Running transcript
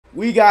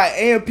We got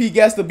AMP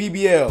guess the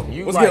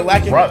BBL. What's good,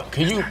 lacking? Bro,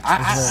 can you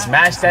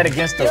smash that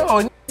against the...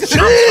 What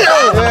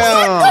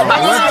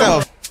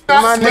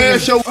the man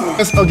show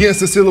against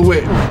the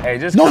silhouette. Hey,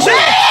 just no shit.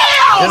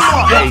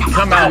 Hey,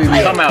 come out.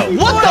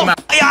 What the?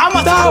 Yeah, I'm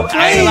a stop.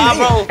 Hey,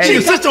 bro.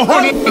 She's such a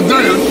horny.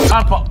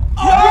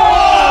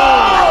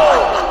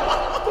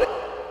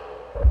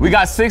 We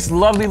got 6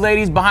 lovely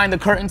ladies behind the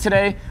curtain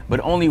today, but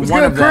only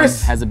one of them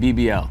has a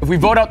BBL. If we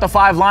vote out the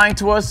 5 lying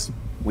to us,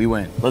 we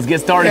win. Let's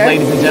get started,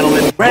 ladies and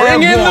gentlemen.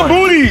 Bring in the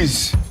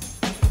booties.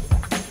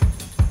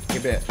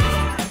 Get back.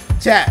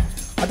 Chat.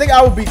 I think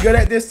I would be good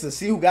at this to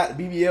see who got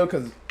the BBL,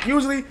 because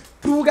usually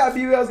people who got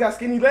BBLs got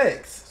skinny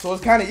legs, so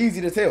it's kind of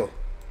easy to tell.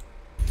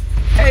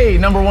 Hey,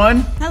 number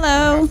 1.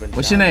 Hello.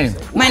 What's your name?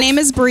 My name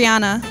is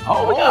Brianna.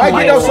 Oh, I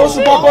get no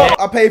social pop up.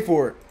 I paid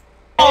for it.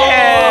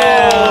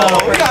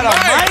 Yeah. We got a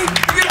mic.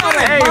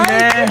 Hey,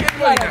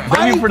 man.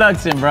 Bring your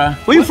production, bro.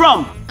 Where you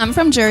from? I'm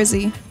from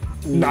Jersey.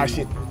 Nah,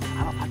 shit.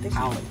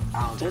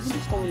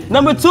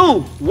 Number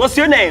 2. What's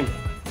your name?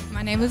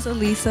 My name is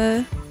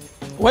Elisa.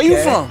 Where you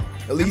from?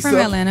 Elisa. I'm from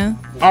Atlanta.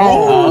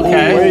 Oh,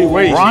 okay.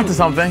 Wait. We're on to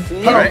something.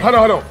 Hold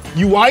on.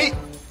 You white?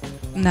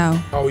 No.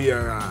 Oh,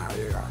 yeah.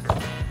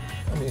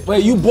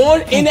 Wait, you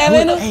born in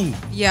Atlanta?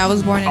 Yeah, I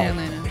was born in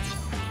Atlanta.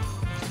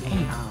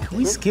 Can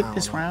we skip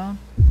this round?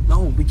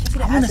 No, we can't see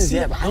the asses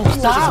yet. Don't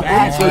stop.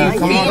 I'm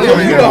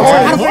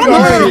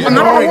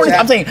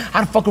saying,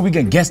 how the fuck are we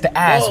gonna guess the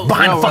ass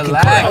behind the fucking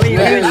curtain?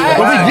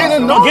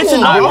 It's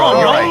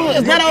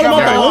not all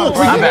about the looks.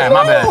 My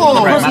bad.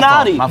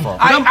 Personality. My fault.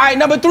 All right,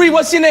 number 3,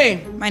 what's your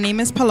name? My name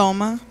is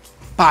Paloma.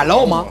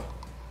 Paloma.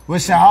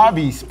 What's your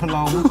hobbies,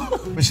 Paloma?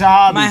 What's your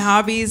hobbies? My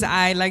hobbies,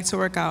 I like to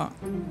work out.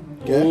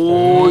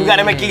 Ooh, you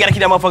gotta keep that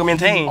motherfucker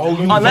maintained. Or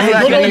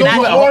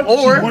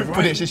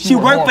she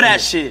worked for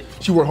that shit.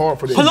 She worked hard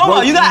for this.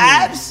 Paloma, you got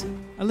abs?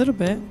 A little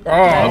bit.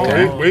 Oh,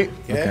 okay. Wait.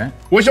 Okay.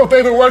 What's your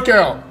favorite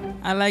workout?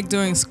 I like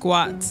doing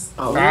squats.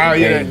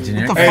 Yeah.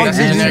 Generic. That's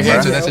a generic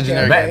answer. That's a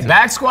generic answer.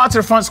 Back squats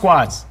or front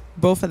squats?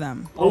 Both of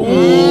them.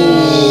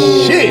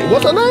 Shit,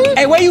 what's her name?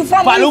 Hey, where you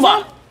from?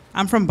 Paloma.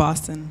 I'm from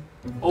Boston.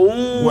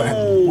 Ooh.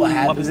 What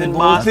happens in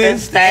Boston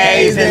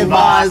stays in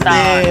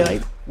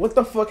Boston. What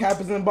the fuck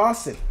happens in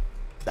Boston?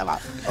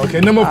 Okay,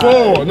 number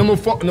 4. Number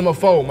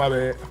 4, my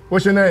bad.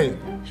 What's your name?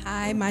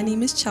 Hi, my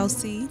name is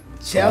Chelsea.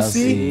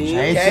 Chelsea.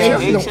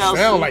 Chelsea don't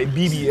sound like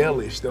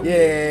BBL-ish though.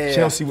 Yeah.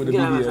 Chelsea with the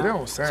BBL. That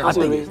don't sound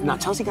like. Nah,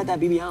 Chelsea got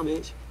that BBL,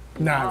 bitch.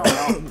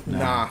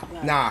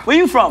 Nah. Where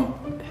you from?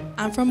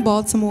 I'm from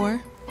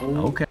Baltimore.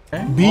 Okay.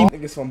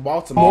 Niggas from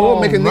Baltimore.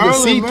 Make a nigga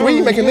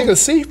C3, make a nigga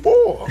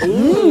C4.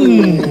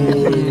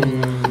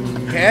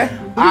 Okay.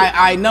 All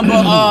right, number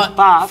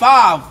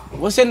 5.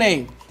 What's your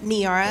name?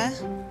 Niara.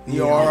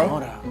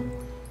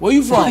 Where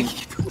you from?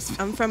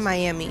 I'm from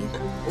Miami.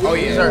 Oh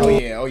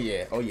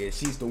yeah.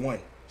 She's the one.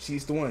 She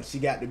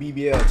got the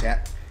BBL,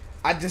 chat.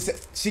 I just said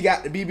she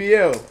got the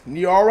BBL.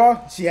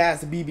 Niara, she has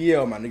the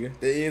BBL, my nigga.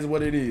 That is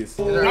what it is.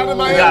 We got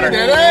her. I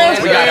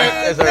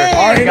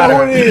already know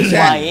who it is,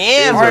 chat.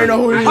 Miami. I already know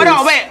who it is. Hold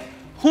on, wait.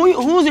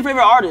 Who's your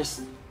favorite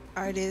artist?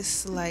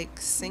 Artist, like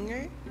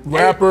singer.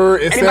 Rapper,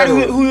 etc.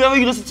 Anybody whoever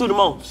you listen to the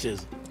most.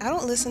 I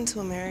don't listen to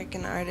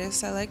American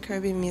artists. I like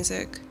Caribbean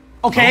music.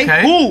 Okay.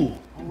 Who?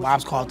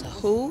 Bob's called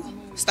Who?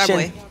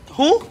 Starboy.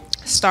 Who?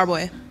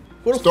 Starboy.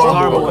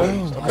 Starboy.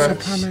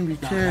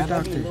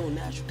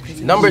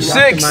 Number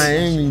 6.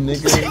 Miami,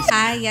 nigga.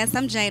 Hi, yes,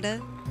 I'm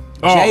Jada.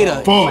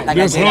 Jada. Fuck,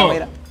 that's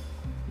her.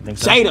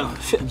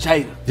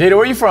 Jada. Jada,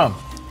 where you from?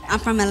 I'm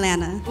from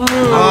Atlanta.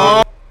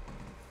 I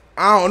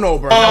don't know,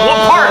 bro.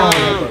 What part?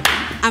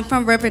 I'm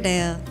from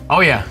Riverdale.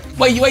 Oh yeah.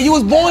 Wait, you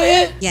was born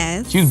here?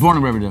 Yes. She was born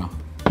in Riverdale.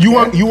 You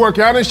work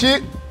out and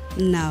shit?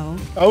 No.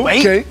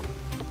 Okay.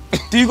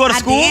 Do you go to I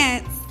school?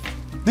 dance.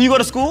 Do you go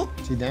to school?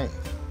 She dance.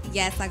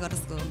 Yes, I go to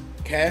school.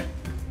 Okay.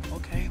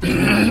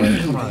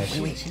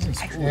 Wait, she's in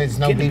school. There's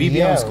no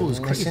BBL. School is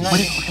crazy.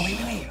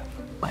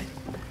 Wait.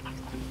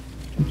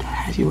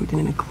 Has you working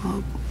in a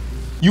club?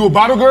 You a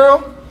bottle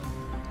girl?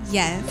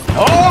 Yes. She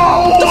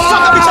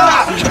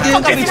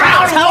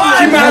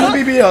mad at the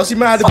BBL. She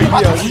mad at the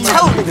BBL.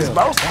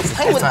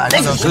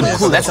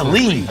 Cool. That's a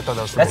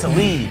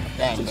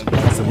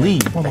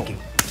lead.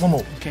 One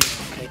more. Okay.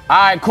 All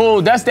right,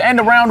 cool. That's the end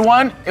of round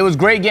 1. It was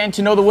great getting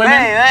to know the women.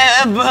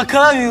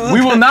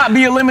 We will not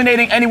be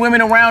eliminating any women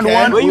in round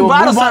 1. Where you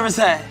bottle service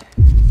at?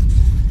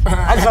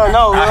 I just don't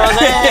know. You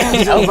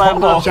know what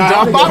I'm saying?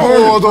 John bottle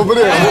walls over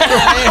there.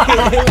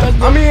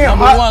 I mean,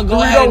 Number 1,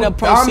 go ahead and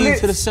proceed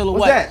to the silhouette.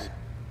 What's that?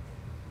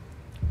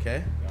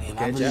 Okay.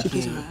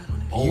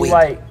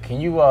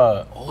 Can you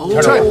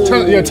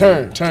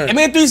Turn. I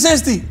mean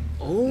 360.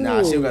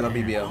 Nah, she don't got no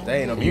BBL.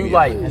 They ain't no BBL. You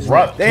like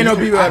rough? They ain't no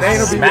BBL. They ain't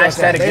no BBL. Smash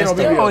that They ain't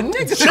no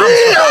against the BBL.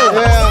 nigga.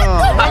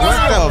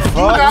 What the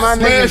fuck, my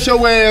nigga? Smash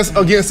your ass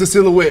against the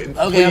silhouette.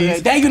 Okay.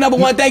 Thank you, number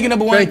 1. Thank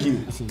you.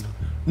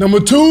 Number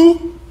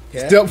 2,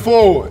 step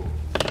forward.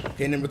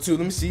 Okay, number 2.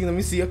 Let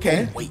me see.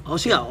 Okay. Oh,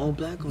 she got all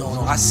black.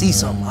 No, I see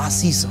some.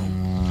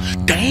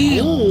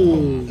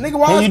 Damn. Nigga,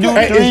 why Can you do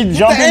that? 3 jumping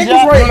jacks?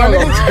 jacks? Right, my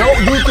nigga.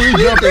 Don't do 3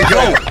 jumping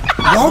jacks.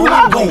 Yo, wait.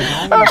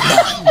 Oh,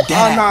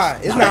 nah,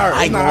 it's not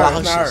her. It's not her.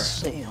 It's not her.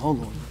 Shit, hold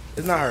on.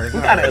 It's not her. It's You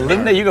not gotta her.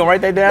 eliminate. You gonna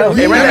write that down?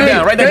 Okay, write that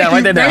down. Write that down.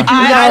 Write that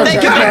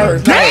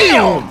down.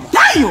 Damn!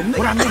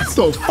 What I mean?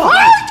 So fuck.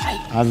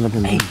 I was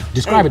looking.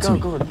 Describe it to me.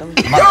 I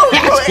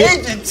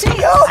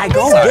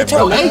go get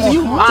your agent.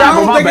 You I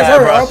don't think it's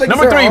her. I don't think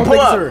Number it's her. 3, I don't pull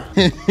think up.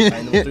 it's her.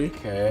 Alright, number 3.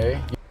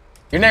 Okay.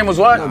 Your name was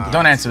what?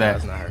 Don't answer that.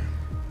 That's not her.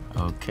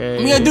 Okay.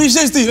 Let me get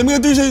 360. Let me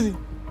get 360.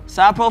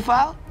 Side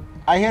profile?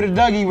 I hear the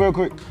Dougie real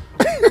quick.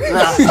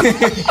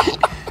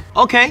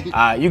 Okay.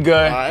 You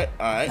good? Alright,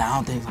 alright. Nah, I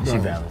don't think so. She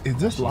valid. Is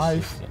this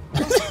life?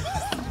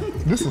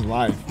 This is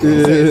life.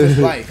 It's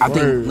life. I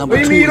think number What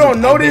do you 2 mean you is don't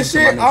know this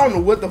identical, shit? my I don't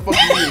know what the fuck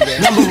you mean,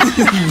 man.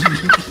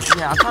 nigga.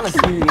 Yeah, I'm trying to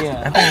see.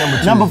 Yeah. I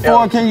think Number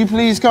 4, can you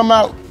please come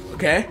out?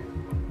 Okay.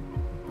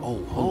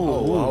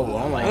 Oh,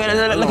 I'm like,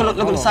 Look at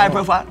the side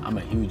profile. I'm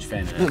a huge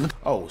fan of that.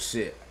 oh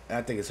shit.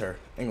 I think it's her.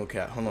 Ain't gonna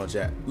cap. Hold on,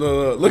 chat.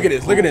 Look at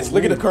this. Look at this.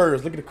 Look at the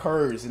curves. Look at the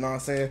curves. You know what I'm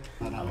saying?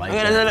 I like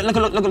Look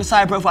that. at the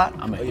side profile.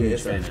 I'm a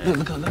huge fan of that.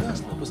 Look at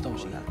what stone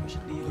she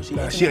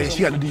got. She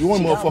got the D1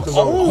 motherfuckers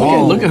on.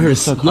 Oh, look at her.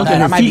 Look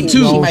at her feet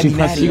too. She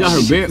might be got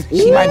her bare.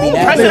 She might be I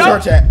nasty. think it's her,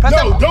 chat. No,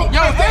 don't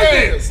press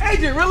your ass.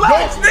 Agent,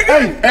 relax,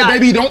 Hey,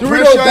 baby, don't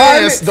press Dorito your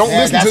diamond. ass. Don't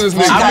listen to this She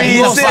nigga. got I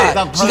mean, Dior shit.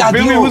 side. She got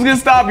Feel me? Who's gonna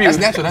stop you? That's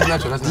natural.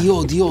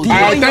 Dior. All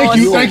right,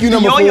 thank you,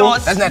 number 4.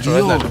 That's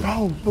natural.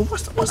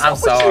 I'm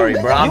sorry,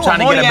 bro. I'm trying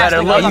to get a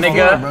better look,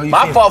 nigga.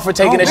 My fault for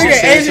taking this Nigga,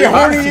 shit Agent serious.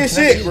 horny as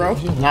shit, bro.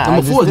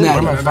 Number 4 is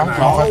nasty.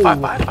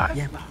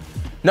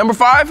 Number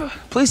 5,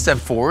 please step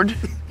forward.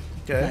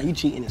 Nah, you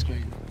cheating is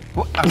crazy.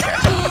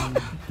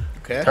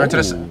 Okay. Turn to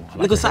the side.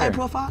 Look at side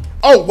profile.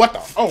 Oh, what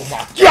the? Oh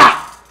my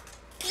God!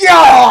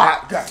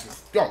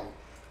 God!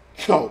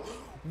 Yo,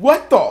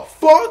 what the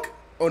fuck?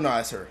 Oh no,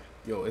 it's her.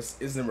 Yo,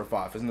 it's number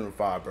 5. It's number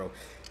 5, bro.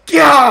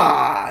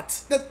 God!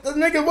 That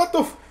nigga, what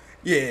the?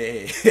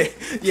 Yeah,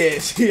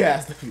 she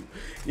has to.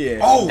 Yeah.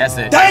 Oh, that's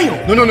it.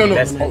 Damn! No. No,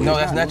 that's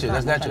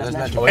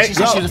natural. Hey,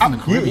 She was from the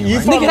Caribbean. You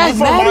from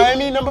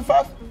Miami, number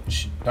 5?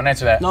 Don't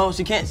answer that. No,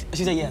 she can't.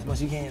 She said yes, but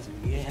she can't answer.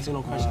 You can't answer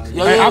no questions.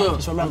 Yo.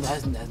 Just remember.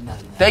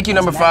 Thank you,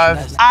 number 5.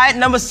 All right,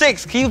 number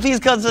 6. Can you please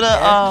come to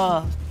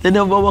the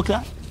number one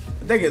clap?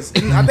 I think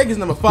it's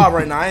number 5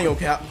 right now. I ain't gonna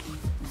cap.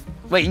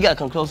 Wait, you gotta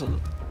come closer.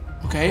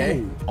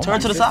 Okay. Turn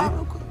to the side.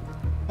 Real quick.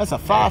 That's a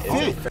 5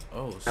 feet.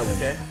 Oh,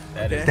 okay.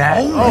 That is.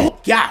 Oh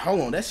God,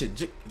 hold on. That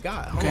shit.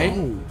 God. Okay.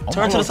 Hold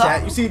Turn to the on, chat.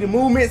 side. You see the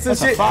movements and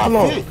shit? 5 Hold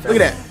on. feet. Look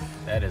at that.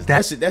 That is.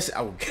 That shit.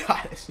 Oh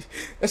God.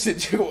 That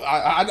shit.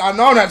 I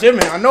know I'm not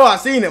Jimmy. I know I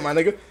seen it, my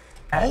nigga.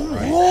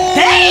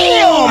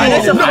 Damn!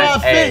 That's a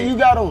 5 Hey. feet. You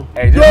got him.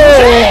 Hey,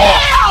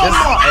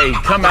 hey,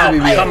 come out.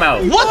 Come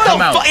out. What the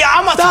fuck? Yeah,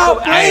 I'm about to go.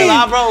 I ain't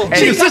lie, bro.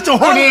 She's such a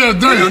horny ass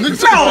damn.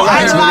 Nigga, I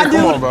ain't lie,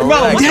 dude. Bro,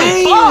 what the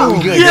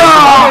fuck?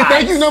 Yeah.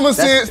 Thank you, number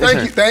 6.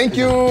 Thank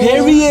you.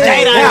 Period.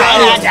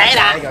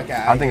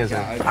 Jada. I think it's her.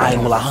 I ain't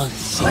gonna lie.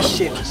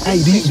 Shit.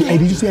 Hey,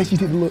 did you see how she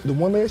did the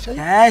one leg shake?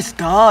 Yes,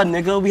 God,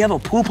 nigga. We have a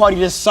pool party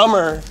this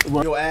summer.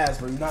 Your ass,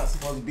 bro. You're not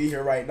supposed to be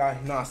here right now.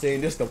 You know what I'm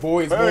saying? This the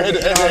boys. Hey, moment. hey, You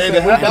know what I'm hey,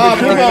 saying? hey, Nah, come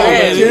bro, on,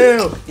 man.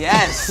 Chill.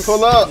 Yes.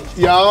 Pull up,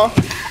 y'all.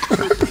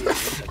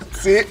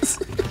 6.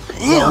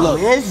 Look,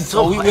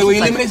 so we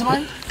eliminate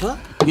somebody? Huh?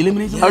 We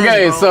eliminate somebody?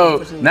 Okay,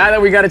 so now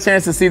that we got a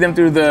chance to see them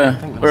through the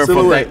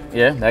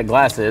that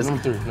glasses,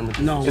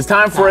 No. it's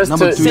time for us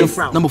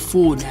to. Number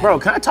 4. Bro,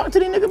 can I talk to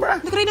these nigga, bro?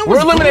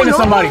 We're eliminating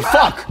somebody.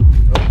 Fuck.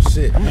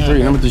 Shit.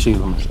 Number 3 she's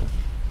on.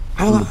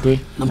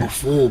 Number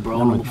 4, bro.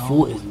 Number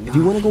 4 is. If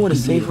you want to go with a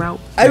safe route,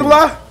 I ain't gonna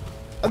lie.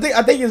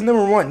 I think it's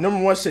number 1.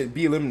 Number 1 should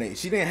be eliminated.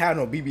 She didn't have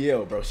no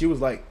BBL, bro. She was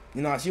like,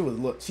 you know, she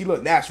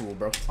looked natural,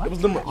 bro. It was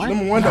number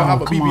 1 don't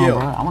have a BBL.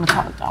 I want to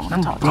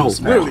talk. Bro,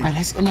 really?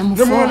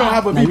 Number 1 don't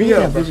have a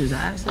BBL, bro.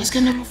 let's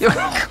get number 4.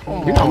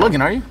 You're not looking,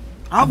 are you?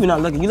 I hope you're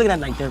not looking. You looking at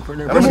like that.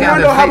 Number 1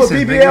 don't have a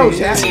BBL,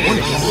 chat. I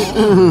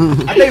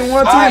think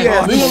 1, 2,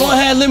 yeah. We gonna go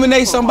ahead and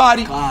eliminate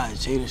somebody. God,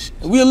 Jada shit.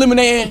 We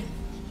eliminating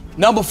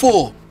number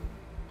 4.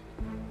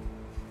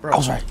 Bro. I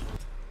was right.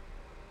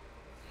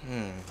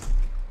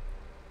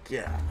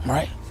 Yeah.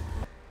 Right?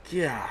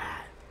 Yeah.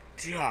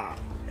 Damn.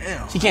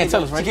 She can't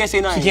tell us, right? She can't say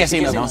nothing. She can't say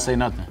nothing. Don't say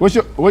nothing. What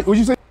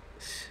you say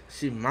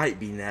She might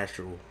be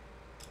natural.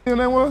 your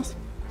name was?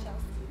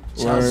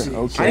 Chelsea.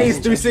 Okay. I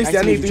need 360.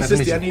 I need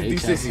 360. I need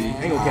 360.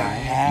 Ain't gonna count.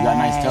 You got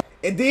nice toe.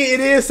 And then it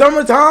is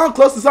summertime,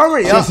 close to summer.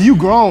 Yeah. Chelsea, you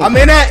grown. I'm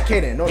in that.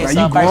 Kaden, no, It's you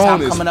our first grown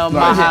time as coming out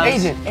fuck. my house.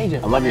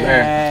 Agent. I love your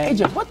hair.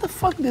 Agent, what the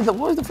fuck what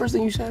was the first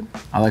thing you said?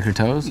 I like her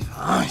toes.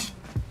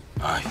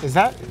 Is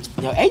that?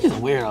 Yo, Agent's a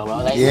weirdo, bro.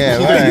 Like, Yeah,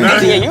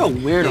 yeah, you're a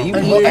weirdo. You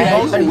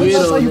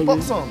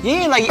fuck something.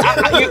 Yeah, like,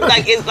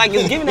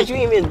 it's giving that you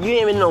ain't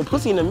even no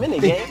pussy in a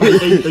minute, gang.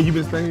 Hey, you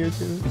been spanking your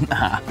shit?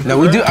 No,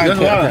 we do.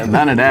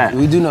 None of that.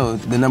 We do know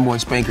the number 1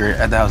 spanker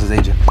at the house is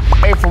Agent.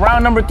 Hey, for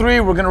round number 3,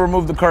 we're gonna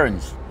remove the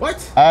curtains.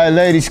 What? All right,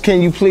 ladies,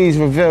 can you please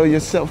reveal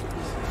yourself?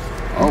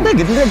 Oh,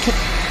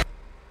 nigga.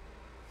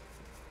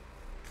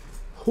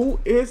 Who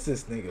is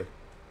this nigga?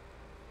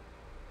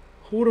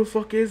 Who the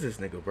fuck is this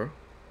nigga, bro?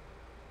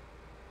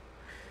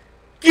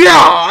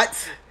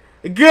 GYAT!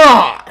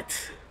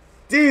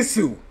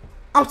 Disu!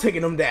 I'm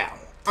taking them down.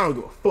 I don't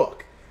give a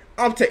fuck.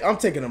 I'm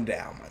taking them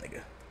down, my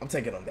nigga. I'm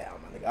taking them down,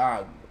 my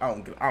nigga. I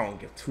don't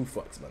give two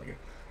fucks, my nigga.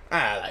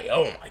 I like,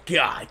 oh my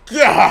god,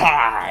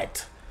 God.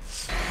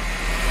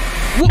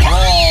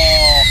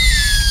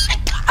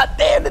 God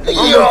damn, the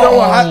nigga. Bro,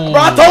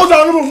 I told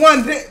y'all number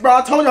one. Bro,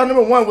 I told y'all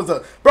number one was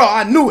a. Bro,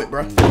 I knew it,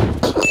 bro. So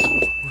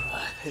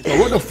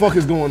what the fuck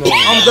is going on?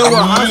 I'm done with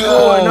high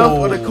school enough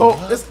for the coach.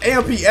 This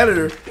AMP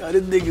editor. Yo,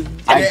 this nigga.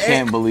 I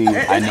can't believe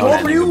I know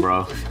that nigga,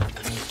 bro.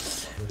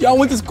 Y'all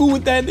went to school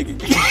with that nigga.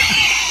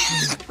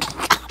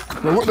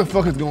 Bro, what the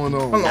fuck is going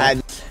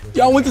on?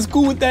 Y'all went to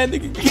school with that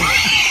nigga.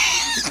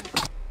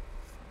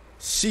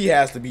 She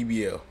has the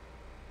BBL.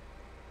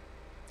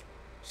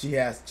 She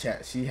has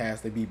chat. She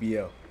has the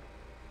BBL.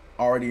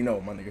 Already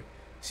know, my nigga.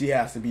 She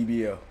has the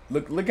BBL.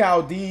 Look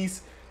how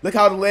these. Look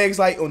how the legs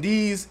like on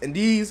these and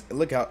these. And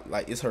look how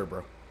like it's her,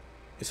 bro.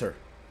 It's her.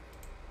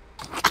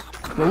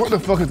 Bro, what the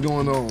fuck is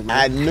going on, man?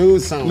 I knew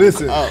something.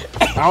 Listen, I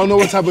don't know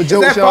what type of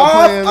jokes y'all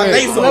playing, man. I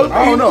think so.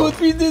 I don't know. Who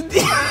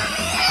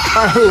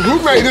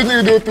made this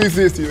nigga do a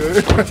 360, man?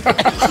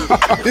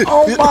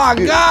 Oh my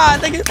God,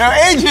 nigga. Now,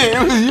 AJ, it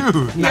was you.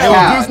 Nah, it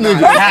was this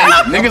nigga.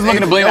 Niggas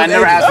looking to blame. I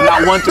never asked for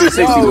not one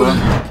 360, bro.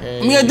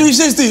 Let me get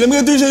 360. Let me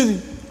get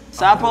 360.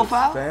 Side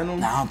profile? Phantom.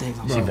 Nah, I don't think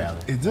so. She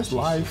valid. Is this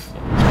life?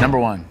 Number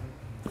one.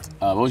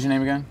 What was your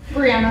name again?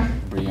 Brianna.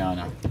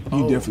 Brianna.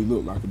 You definitely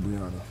look like a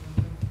Brianna.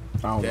 I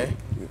don't know.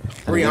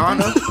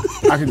 Brianna.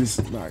 I can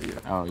just, nah, yeah.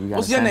 Oh, you got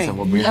What's a your sense name? of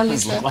what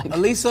Brianna's look like.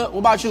 Elisa, what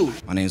about you?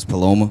 My name's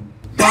Paloma.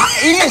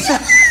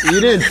 You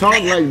didn't talk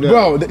like that.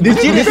 Bro, did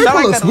you didn't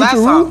sound like that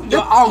last time.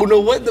 Yo, I don't know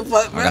what the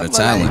fuck. I got a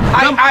talent.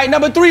 All right,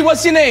 number 3,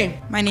 what's your name?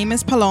 My name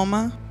is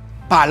Paloma.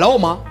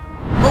 Paloma.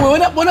 Wait,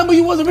 what number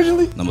you was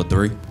originally? Number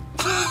 3.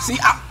 See,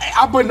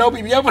 I put no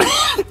BBL.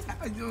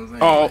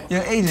 Oh,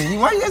 Yo, agent,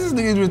 why you guys this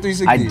nigga do a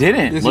 360? I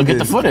didn't. Yes, Look you at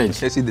the did.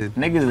 footage. Yes, you did.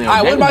 Niggas, All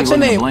right, what about your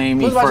name? Blame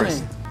me What about your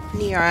first.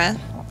 name? Niara.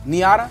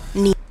 Niara?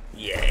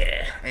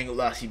 Yeah. Ain't gonna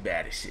lie, she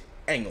bad as shit.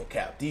 Ain't gonna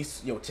cap.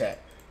 Chat.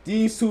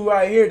 These two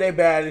right here, they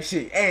bad as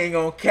shit. Ain't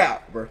gonna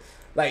cap, bro.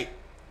 Like,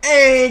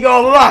 ain't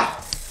gonna lie.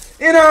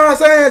 You know what I'm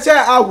saying,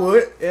 chat? I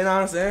would. You know what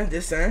I'm saying?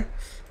 Just saying.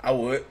 I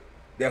would.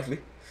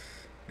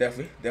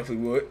 Definitely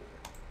would.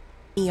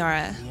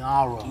 Niara.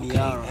 Niara.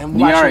 And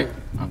Niara. Okay.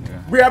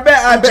 Bring her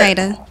back, I bet.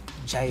 Jada.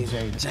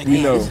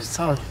 you know.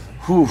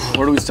 Whew,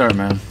 where do we start,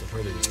 man?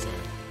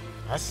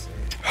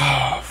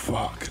 Oh,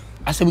 fuck.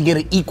 I said we get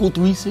an equal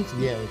 360.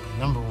 Yeah,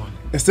 number 1.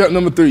 Except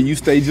number 3, you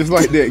stay just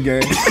like that,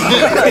 gang.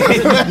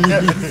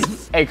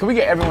 Hey, can we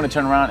get everyone to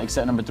turn around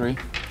except number 3?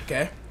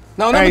 Okay.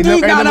 No, number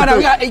 3, no,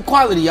 we got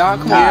equality, y'all.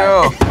 Come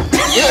on.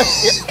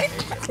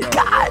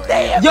 God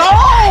damn. Yo!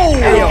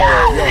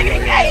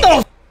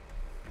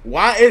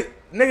 Why is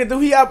nigga? Do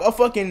he have a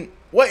fucking?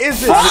 What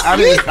is this? I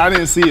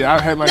didn't see it. I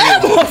had my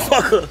head.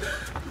 Motherfucker.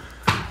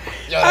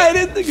 Hey,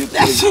 this nigga,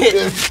 that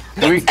shit.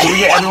 Can we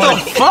get everyone?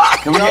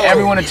 Can we get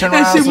everyone to turn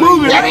around? That shit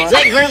moving.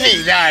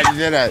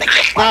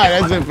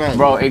 That's it, fam.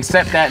 Bro,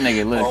 except that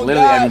nigga. Look,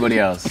 literally everybody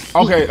else.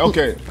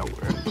 Okay.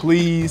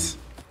 Please,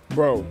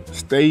 bro,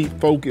 stay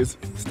focused.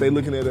 Stay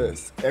looking at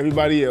us.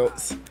 Everybody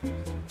else,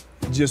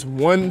 just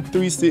 1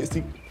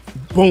 360.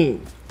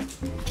 Boom.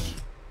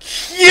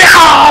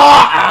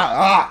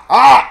 Yeah.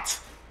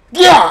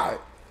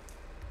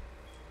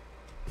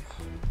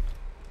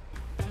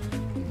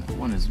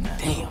 One is mad.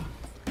 Damn.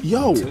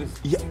 Yo.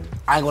 Yeah.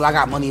 I ain't gonna lie, I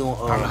got money on.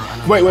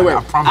 Wait.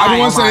 I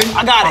want to say.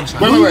 I got it.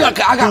 Wait. I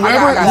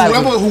got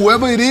it.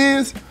 Whoever it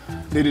is,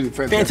 they did a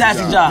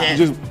fantastic job.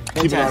 Just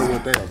keep it on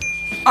one thing.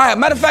 All right,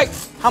 matter of fact,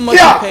 how much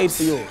you paid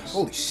for yours?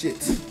 Holy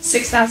shit.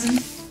 6,000.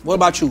 What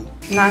about you?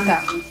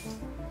 9,000.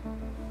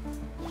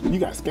 You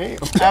got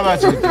scammed. How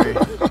about you, 3?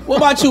 What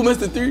about you,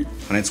 Mr. 3?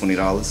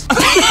 $120.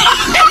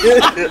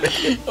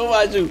 What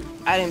about you?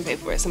 I didn't pay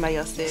for it. Somebody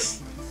else did.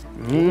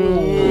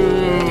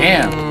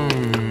 Damn.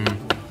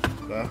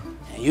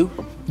 And you?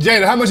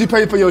 Jada, how much you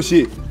paid for your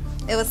shit?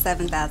 It was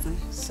 7,000.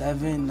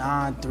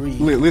 793.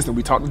 Listen,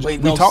 we talked. Wait,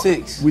 we no, talked,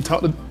 6. We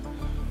talked.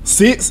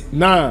 6,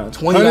 9,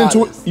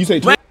 $20. You say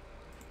 20.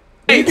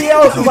 Anything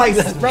else is like,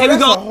 bro, Here we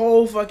that's go. a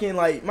whole fucking,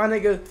 like, my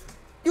nigga,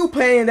 you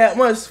paying that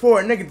much for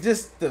a nigga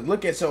just to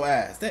look at your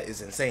ass. That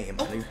is insane,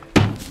 my nigga.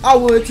 I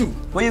would too.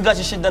 Where you got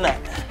your shit done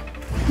at?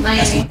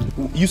 Miami.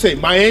 You say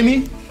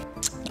Miami?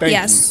 Thank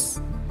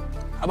Yes.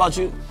 How about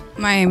you?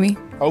 Miami. you.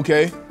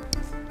 Okay.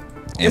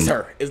 It's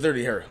her. It's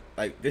literally her.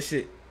 Like, this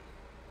shit,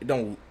 it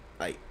don't,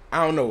 like,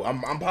 I don't know.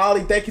 I'm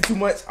probably thinking too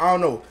much. I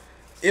don't know.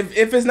 If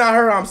it's not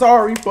her, I'm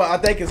sorry, but I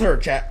think it's her,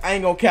 chat. I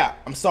ain't gonna cap.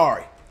 I'm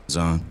sorry.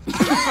 Zon.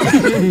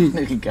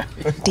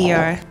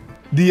 DR.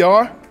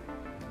 DR?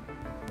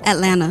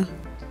 Atlanta.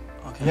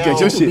 Get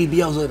your shit.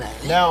 BBLs with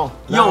that. Now,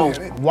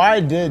 why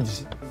did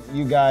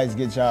you guys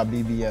get y'all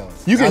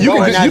BBLs? You can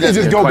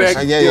just go back.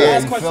 Yeah,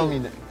 you feel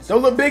me?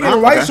 Don't look big in the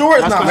white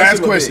shorts. Nah,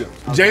 Last question.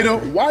 Jada,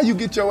 why you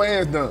get your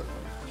ass done?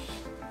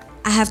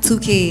 I have 2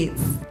 kids.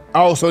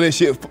 Oh, so that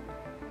shit.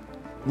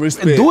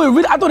 Respect. Do it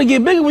really? I thought it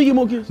get bigger when you get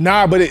more kids.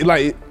 Nah, but it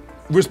like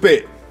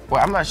respect.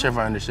 Well, I'm not sure if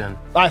I understand.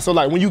 All right, so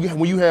like when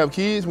you have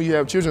kids, when you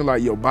have children,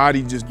 like your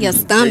body just Your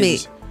stomach.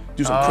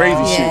 do some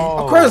crazy shit.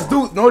 Of course,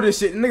 dude know this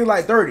shit. Nigga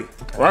like 30.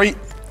 Right?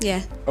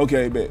 Yeah.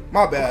 Okay, bet.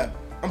 My bad.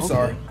 I'm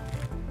sorry.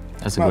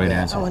 That's a great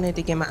answer. I wanted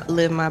to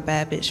live my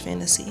bad bitch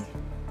fantasy.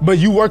 But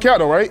you work out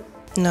though, right?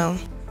 No.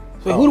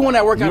 Wait, who the one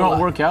that work out? You a don't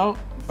lot? work out?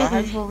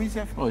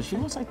 Oh, she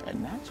looks like that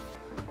natural.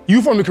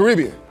 You from the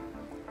Caribbean?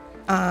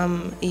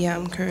 Yeah,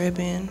 I'm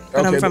Caribbean,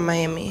 but I'm from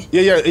Miami.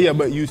 Yeah,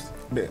 but you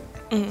bet.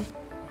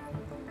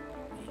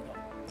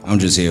 I'm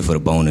just here for the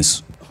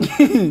bonus.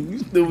 You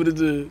stupid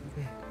as a.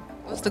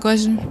 What's the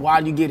question?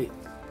 Why'd you get it?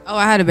 Oh,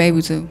 I had a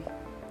baby too.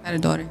 I had a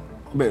daughter.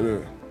 Bet.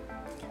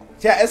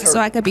 Yeah, it's her. So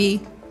I could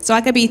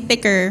be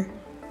thicker.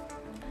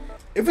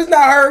 If it's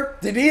not her,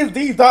 then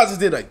these doctors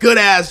did a good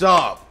ass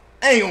job.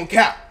 I ain't gonna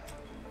cap.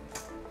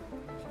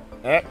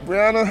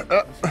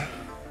 Brianna.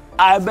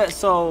 I bet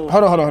so.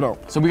 Hold on.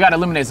 So we gotta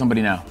eliminate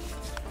somebody now.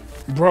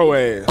 Bro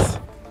ass.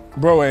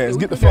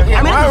 Get the fuck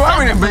out. Why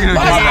we didn't bring it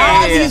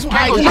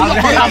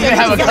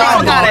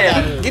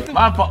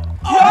My fault.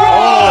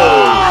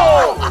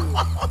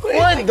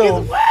 What the?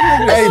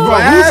 Hey, bro,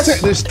 who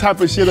set this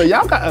type of shit up?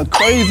 Y'all got a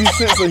crazy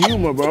sense of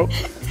humor, bro.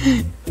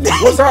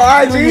 What's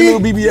her IG? Little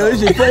BBL, this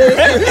shit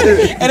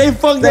crazy. And they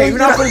fucked Hey, we're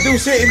not gonna do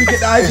shit if we get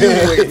the IG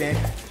anyway, man.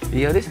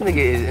 Yo, this nigga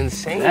is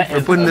insane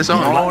for putting this on.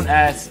 Grown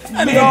ass.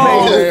 That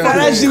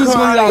shit was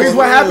Here's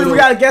what happened. We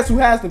gotta guess who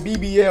has the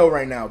BBL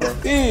right now, bro.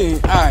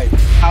 Alright.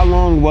 How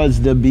long was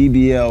the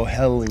BBL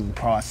healing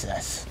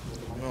process?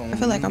 I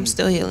feel like I'm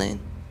still healing.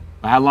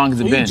 How long has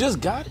it You been?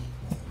 just got it?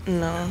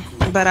 No,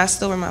 but I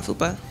still wear my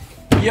fupa.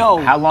 Yo.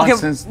 How long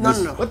since No.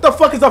 What the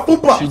fuck is a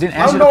fupa? She didn't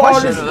I don't answer the know all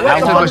question. this. How What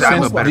the long fuck is a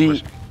since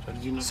fupa?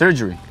 the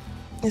surgery?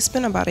 It's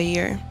been about a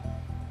year.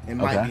 It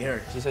might be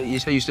her. You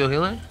say you still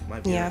healing?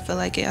 Yeah, I feel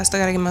like it. I still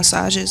gotta get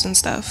massages and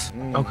stuff.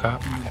 Okay.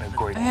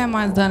 I had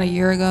mine done a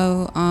year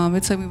ago.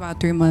 It took me about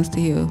 3 months to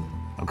heal.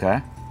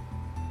 Okay.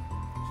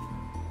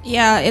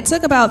 Yeah, it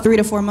took about 3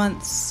 to 4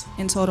 months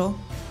in total.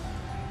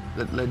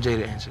 Let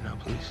Jada answer now,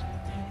 please.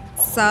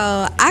 So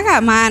I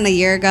got mine a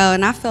year ago,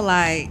 and I feel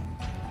like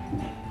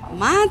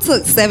mine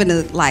took 7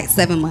 months.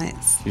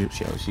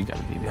 She got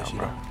a BBL,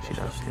 bro. She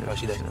does.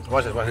 She does.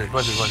 Watch this.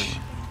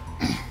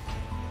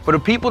 For the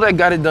people that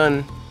got it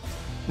done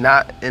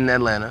not in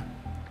Atlanta,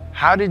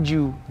 how did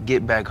you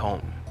get back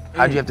home?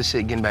 How did you have to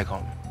sit getting back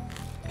home?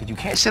 Because you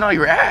can't sit on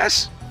your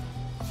ass.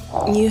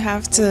 You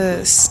have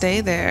to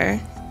stay there,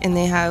 and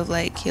they have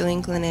like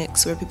healing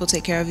clinics where people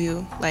take care of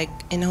you, like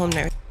in home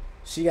nurse.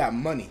 She got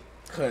money,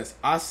 cause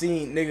I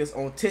seen niggas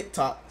on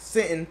TikTok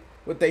sitting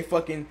with they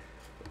fucking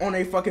on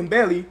their fucking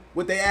belly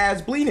with their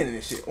ass bleeding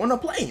and shit on a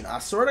plane. I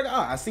swear to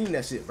God, I seen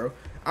that shit, bro.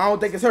 I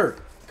don't think it's her,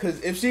 cause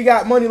if she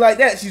got money like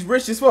that, she's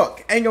rich as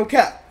fuck. Ain't no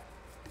cap.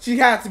 She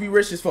has to be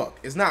rich as fuck.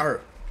 It's not her.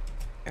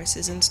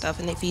 Nurses and stuff,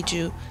 and they feed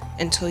you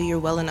until you're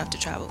well enough to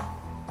travel.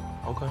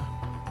 Okay.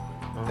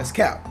 That's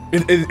cap.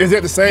 Is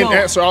that the same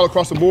answer all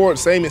across the board?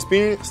 Same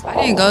experience? I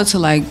didn't go to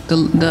like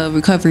the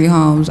recovery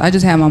homes. I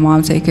just had my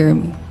mom take care of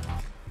me.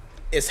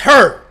 It's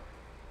her.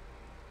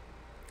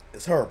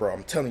 It's her, bro.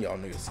 I'm telling y'all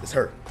niggas. It's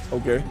her.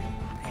 Okay.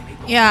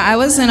 Yeah, I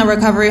was in a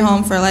recovery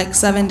home for like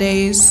 7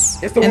 days,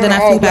 It's the and one then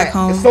I all flew black. back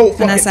home, It's so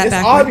fucking, and I sat it's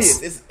backwards.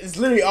 obvious. It's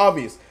literally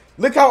obvious.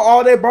 Look how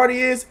all that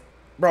body is.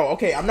 Bro,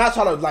 okay, I'm not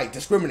trying to like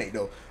discriminate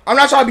though. I'm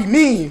not trying to be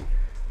mean,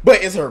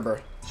 but it's her, bro.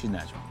 She's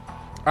natural.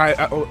 All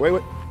right,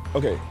 wait.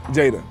 Okay,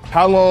 Jada,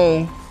 how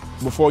long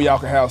before y'all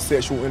can have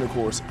sexual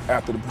intercourse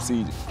after the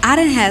procedure? I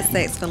didn't have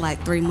sex for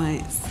like 3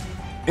 months.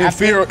 In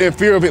fear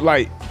of it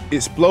like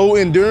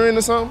exploding during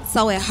or something?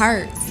 So it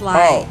hurts.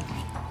 Like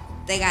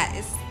they got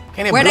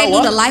Can it where they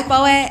blow do up? the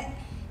lipo at,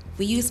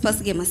 when you supposed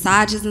to get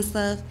massages and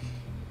stuff,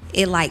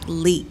 it like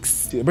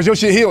leaks. Yeah, but your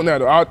shit healed now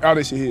though. All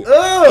that shit healed.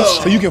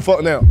 Ugh. So you can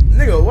fuck now.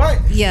 Nigga, what?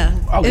 Yeah.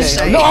 Okay. It's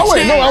No, I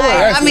wouldn't.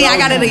 I mean, I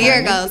got it a year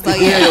ago, so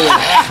yeah.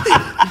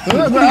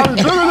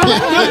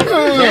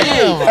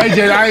 Hey,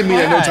 Jada, I ain't mean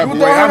that no type of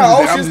way.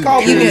 I'm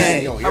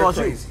just Yo, you're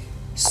crazy.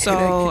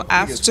 So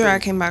after I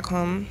came back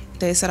home,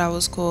 they said I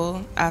was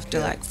cool after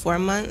like 4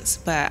 months,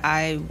 but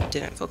I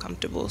didn't feel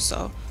comfortable,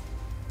 so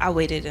I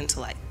waited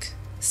until like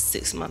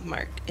 6 month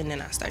mark, and then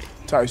I started.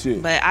 type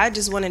shit. But I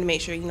just wanted to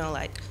make sure,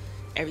 like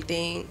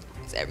everything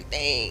is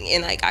everything,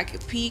 and like I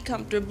could pee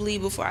comfortably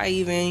before I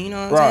even, you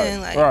know what I'm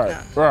saying?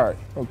 Like, Right.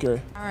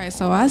 Okay. All right,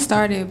 so I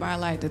started by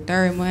like the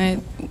 3rd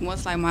month.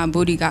 Once like my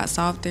booty got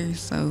softer,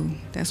 so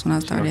that's when I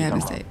started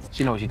having sex.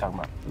 She know what she's talking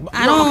about.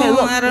 I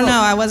don't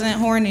know. I wasn't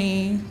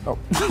horny.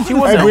 She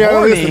wasn't Hey, Brianna,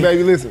 horny. listen,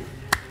 baby, listen.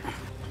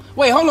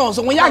 Wait, hold on.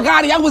 So when y'all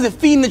got it, y'all wasn't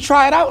feeding to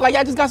try it out? Like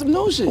y'all just got some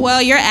new shit?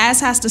 Well, your ass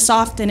has to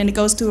soften, and it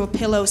goes through a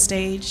pillow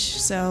stage.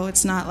 So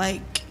it's not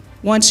like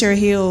once you're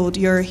healed,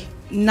 you're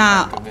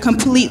not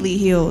completely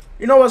healed.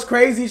 You know what's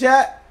crazy,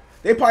 chat?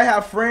 They probably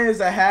have friends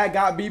that had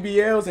got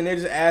BBLs and they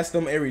just ask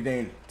them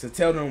everything to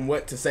tell them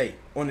what to say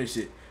on this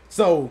shit.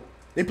 So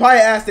they probably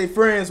ask their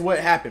friends what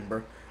happened,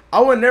 bro. I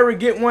would never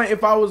get one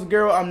if I was a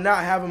girl. I'm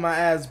not having my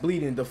ass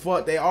bleeding. The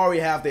fuck, they already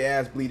have their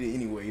ass bleeding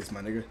anyways,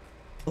 my nigga.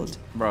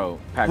 Bro,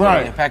 pack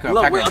Right. up. Pack up.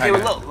 Look, Pack wait, up. okay,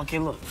 Pack look, up. okay,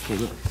 look. Okay,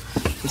 look.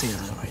 I'm taking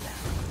this right now.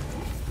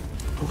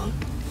 Look.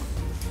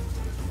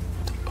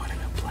 The butt of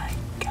the black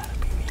got a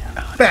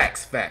BBL.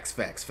 Facts.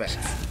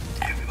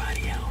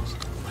 Everybody else,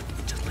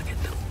 just look at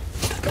them.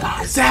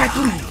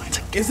 Exactly.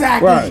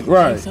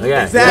 Right.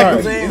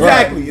 Exactly.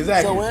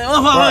 So,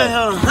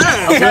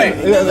 Okay.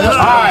 All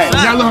right.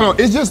 Now look.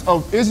 It's just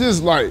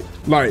like.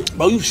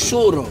 Bro, you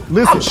sure though?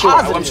 Listen, I'm sure.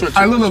 I'm sure.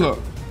 All right, look.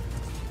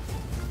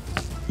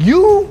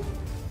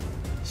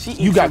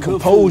 You got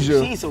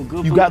composure.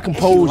 You got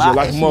composure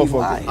like a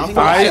motherfucker.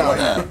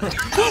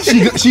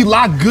 Alright. She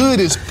locked good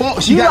as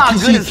fuck. She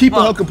keeping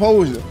her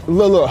composure.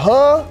 Look.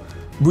 Her,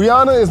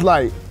 Brianna is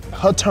like.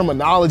 Her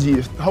terminology,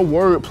 her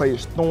wordplay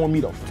is throwing me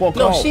the fuck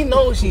off. No, she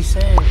knows what she's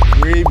saying.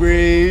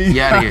 Bree.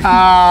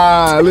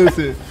 Yeah,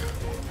 listen.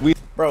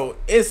 Bro,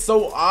 it's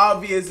so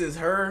obvious it's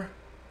her,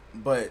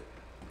 but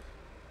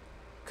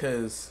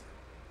cause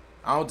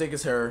I don't think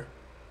it's her.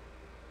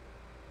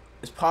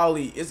 It's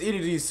either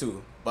these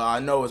two, but I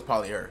know it's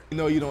probably her. You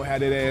know you don't have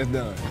that ass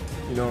done.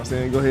 You know what I'm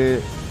saying? Go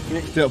ahead,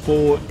 step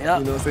forward. Yep. You know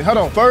what I'm saying? Hold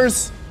on,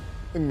 first,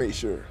 let me make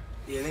sure.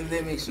 Yeah, let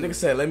me make sure. Nigga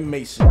said, let me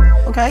make sure.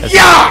 Okay.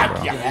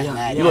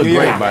 Yeah! You look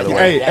great, by the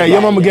way. Hey, your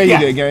mama gave you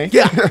that, gang.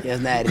 Yeah.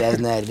 That's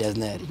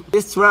natty.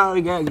 This 12,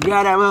 you got that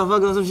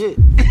motherfucker on some shit.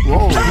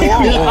 Whoa. I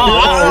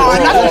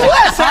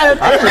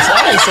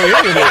ain't say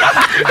anything.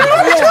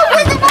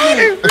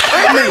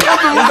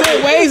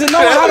 There's ways to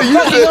know how to you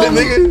said that,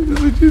 nigga.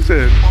 That's what you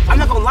said. I'm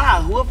not gonna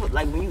lie,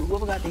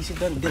 whoever got these shit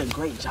done did a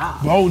great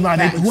job. Bro,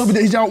 whoever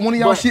did one of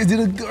y'all shits did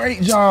a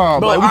great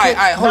job. Bro, all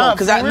right, hold on,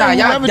 cause y'all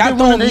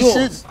throwing me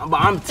off. But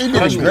I'm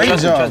telling you, great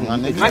job, my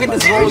Can I get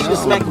this roll?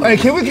 Just smack me. Hey,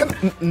 can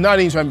not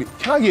even trying to be,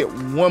 can I get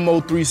one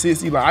more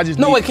 360? Like, I just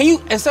No, wait, can you,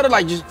 instead of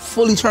like just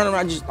fully turn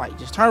around, just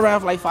turn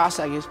around for like 5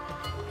 seconds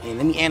and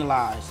let me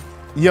analyze.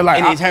 Yeah, like,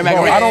 and then turn back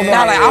around. I don't know.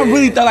 Now, like, I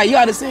really thought, like, you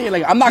understand,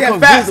 like, I'm not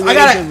convinced. I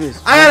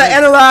gotta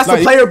analyze the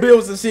player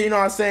builds and shit, you know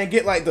what I'm saying?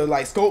 Get like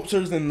the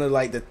sculptures and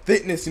the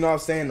thickness, you know what I'm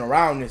saying? The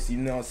roundness, you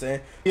know what I'm saying?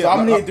 So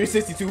I'm gonna need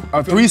 362.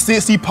 A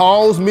 360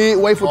 pause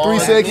midway for 3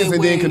 seconds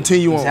and then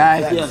continue on.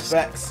 Exactly.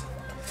 Facts.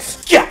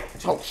 Yeah.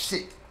 Oh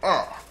shit.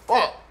 Oh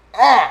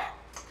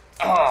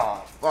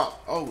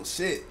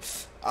shit.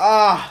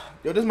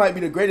 Yo, this might be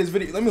the greatest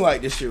video. Let me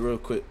like this shit real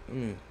quick.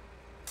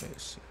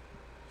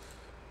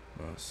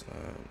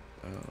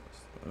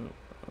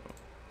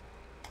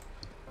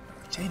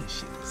 Jada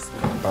shit.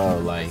 Bro,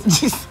 like.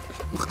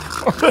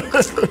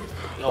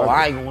 Yo,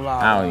 I ain't gonna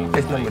lie. I don't even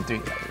It's number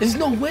 3. There's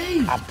no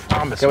way. I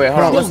promise. Okay, wait,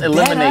 hold on. Bro, Let's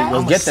eliminate.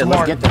 Let's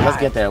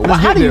get there. Well,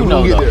 Let's how get do there, you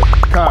know, we'll get though?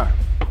 there. Kai,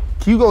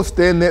 can you go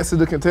stand next to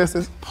the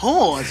contestants?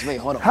 Pause. Wait,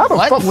 hold on. How the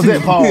fuck was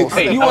that pause?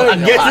 Hey, you wanna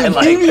get to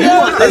the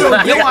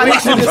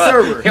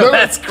Yo,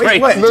 that's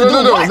great.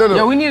 No.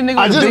 Yo, we need a nigga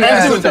I with a just big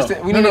asked ass, you.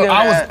 though. We need a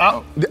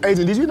nigga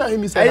Agent, did you not hear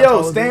me say Hey,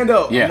 yo, stand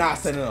up. Yeah. I'm not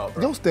standing up,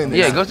 bro. Don't stand there.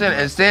 Yeah, go stand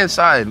and stand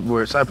side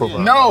where side profile.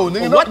 No,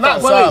 nigga,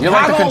 not side. You're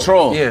like the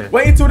control. Yeah.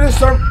 Wait until this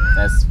serve.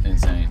 That's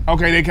insane.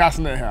 Okay, they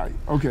casting that high.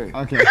 Okay.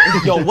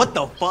 Yo, what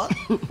the fuck?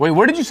 Wait,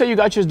 where did you say you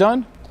got yours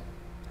done?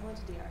 I went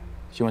to DR.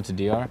 She went to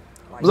DR?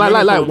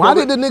 Like, why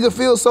did the nigga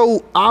feel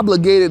so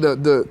obligated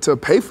to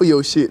pay for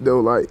your shit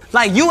though? Like,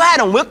 you had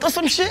him whipped or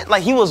some shit?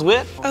 Like, he was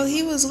whipped? Oh,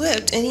 he was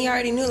whipped, and he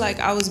already knew like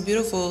I was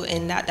beautiful,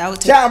 and that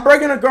would take. Chat, I'm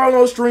breaking a girl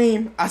on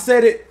stream. I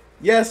said it.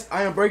 Yes,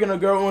 I am breaking a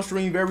girl on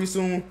stream very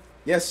soon.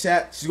 Yes,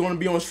 chat, she's gonna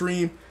be on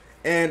stream,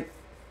 and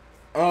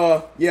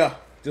yeah,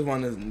 just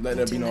wanted to let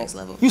that be known.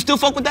 You still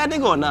fuck with that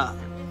nigga or not?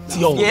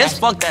 Yo, yes,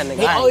 fuck that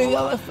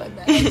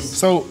nigga.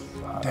 So,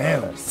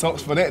 damn,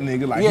 sucks for that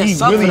nigga. Like, Yeah, he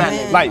sucks for really that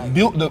nigga. like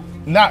built the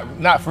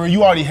not for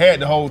you already had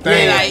the whole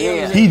thing.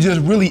 Yeah. He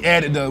just really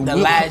added the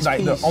last like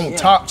piece, the on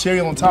top cherry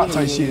on top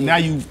type shit. Now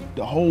you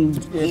the whole.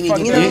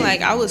 You know,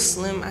 like I was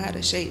slim, I had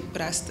a shape,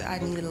 but I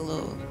needed a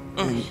little.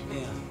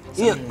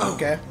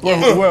 Okay.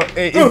 Well,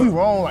 if we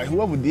wrong, like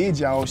whoever did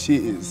y'all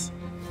shit is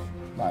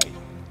like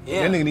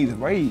that nigga needs a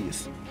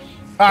raise.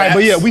 All right,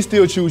 but yeah, we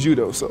still choose you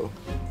though. So.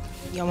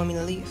 Y'all want me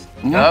to leave?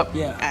 Yup.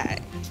 Yeah.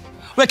 Alright.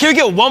 Wait, can we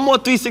get one more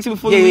 360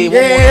 before we leave?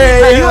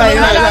 Yeah.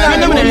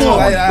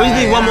 We just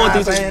need one more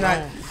 360.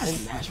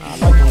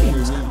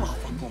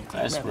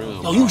 That's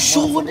real. Yo, you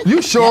sure?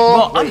 You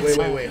sure?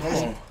 Wait.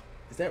 Hold on.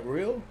 Is that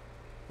real?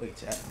 Wait,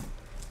 chat.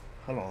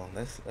 Hold on.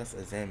 Let's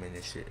examine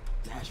this shit.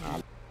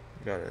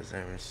 We gotta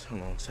examine this.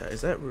 Hold on, chat. Is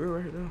that real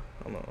right now?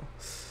 Hold on.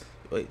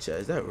 Wait, chat.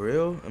 Is that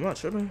real? Am I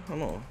tripping?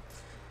 Hold on.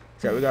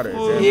 Chat, we gotta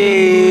examine.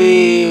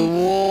 Yeah,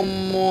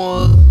 one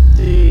more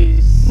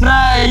thing.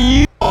 Nah,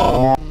 you.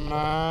 Chat,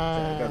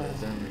 I gotta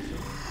examine this shit.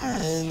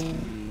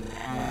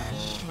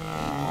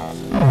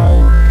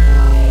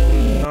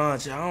 Nah,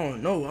 chat. I don't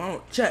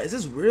know. Chat, is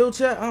this real,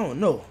 chat? I don't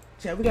know.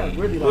 Chat, we gotta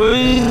really like.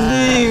 We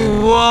need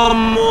one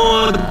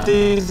more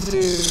thing.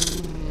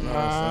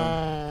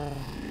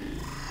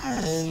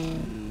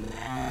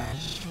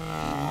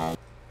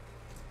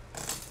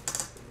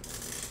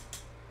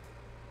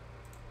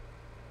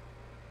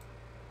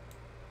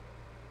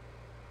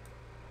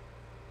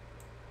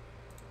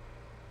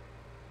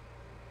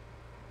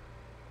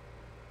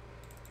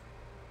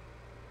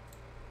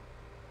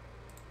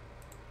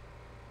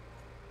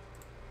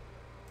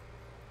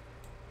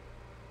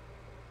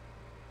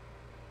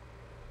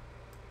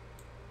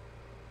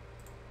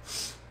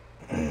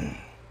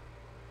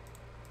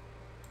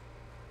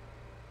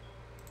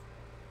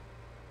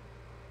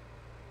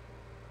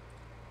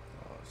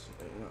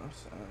 know what I'm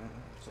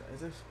saying?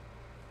 Is this?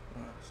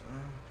 You know what I'm saying?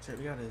 Check,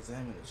 we gotta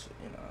examine this shit.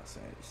 You know what I'm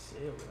saying?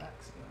 Chill, relax.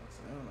 You know what I'm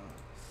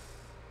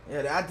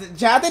saying?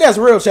 Yeah, I think that's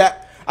real,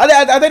 chat.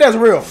 I think that's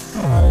real.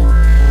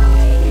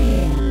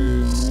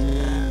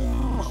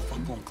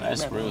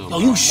 That's real. Yo,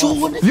 you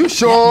sure? You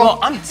sure? Bro,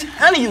 I'm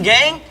telling you,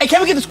 gang. Hey,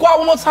 can we get the squad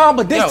one more time?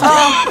 But this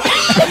time,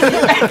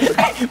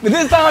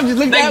 just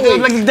look that way.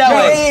 Look that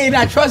way. Hey,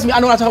 now trust me, I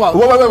know what I'm talking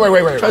about.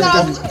 Wait.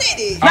 Trust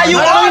me. Now you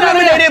are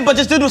eliminated, but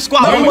just do the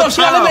squad one more time.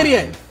 She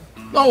eliminated.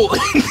 No.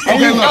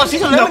 Okay, look.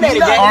 She's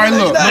eliminated, gang. All right,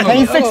 look. Can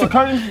you fix the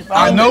curtain?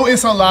 I know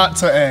it's a lot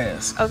to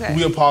ask. Okay.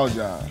 We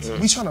apologize.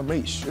 We trying to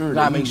make sure.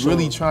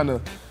 Really trying to.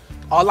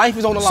 Our life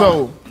is on the line.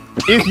 So,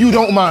 if you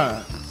don't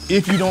mind,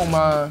 can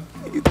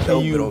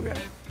you?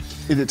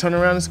 Is it turn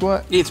around and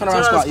squat? Yeah, turn around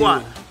and squat.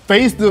 Yeah.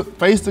 Face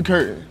the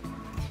curtain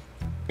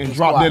and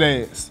drop that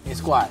ass. And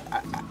squat.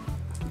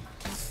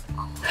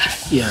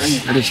 Yeah,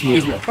 that is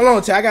smooth. Hold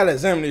on, chat. I gotta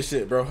examine this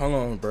shit, bro. Hold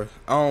on, bro.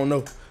 I don't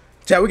know.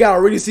 Chat, we gotta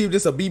really see if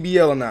this a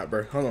BBL or not,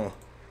 bro. Hold on.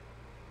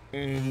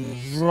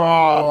 And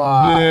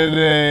drop that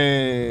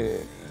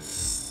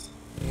ass.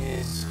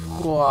 And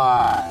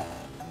squat.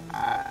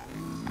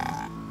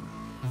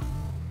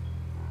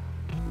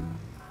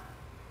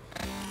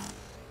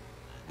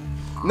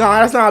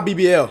 Nah, that's not a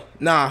BBL.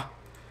 Nah,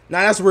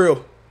 that's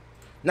real.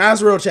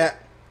 That's real,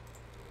 chat.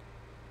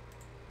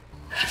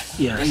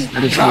 Yeah,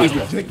 that is real.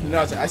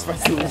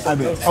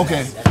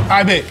 Okay,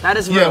 I bet. That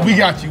is real. Yeah, we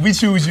got you. We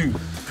choose you.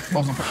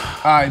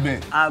 I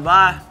bet.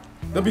 Bye.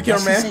 Don't be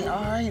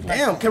cameraman.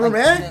 Damn,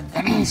 cameraman.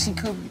 I mean, she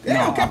could be.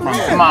 Damn,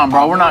 cameraman. Come on,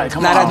 bro. We're not.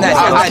 Come on.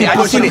 I keep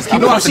pushing it.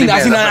 I see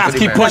that.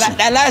 Keep pushing.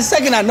 That last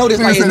second, I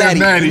noticed like it's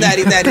natty.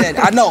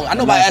 I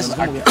know by ass.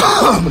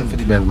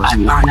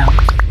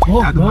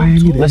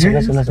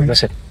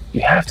 Listen.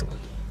 You have to.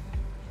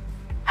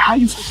 How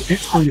you supposed to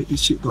expert at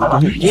this shit, bro?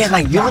 Yeah,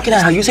 like you're looking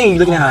at her. You saying you're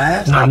looking at her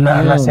ass? I'm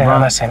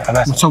not saying.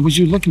 So what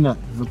you looking at?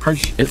 The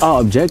person? It's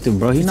all objective,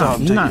 bro. He's not.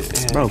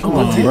 Bro, come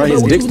on, bro.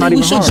 His dick's not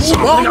even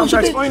hard. I'm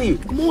trying to explain to you.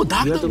 Come on,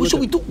 doctor. What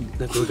should we do?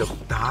 Let's look up.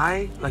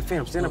 Die? Like,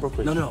 fam, stand up real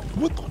quick. No.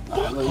 What the?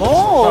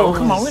 Oh,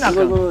 come on. We're not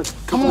gonna.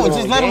 Come on,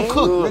 just let him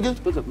cook,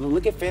 nigga.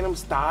 Look at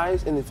Phantom's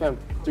thighs and then fam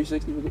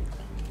 360.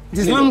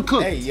 Just let him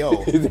cook. Hey,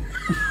 yo. Did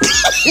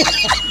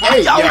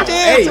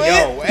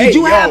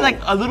you have like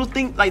a little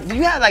thing? Like, did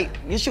you have like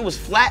your shit was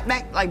flat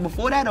back like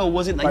before that, or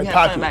was it like you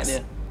had something back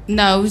there?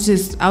 No, it was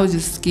just I was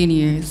just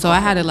skinnier, so I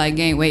had to like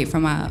gain weight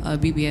from my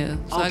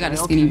BBL. So I got a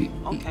skinny.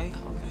 Okay.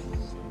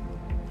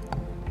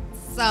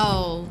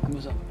 So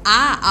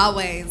I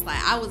always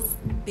I was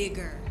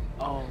bigger.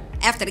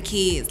 After the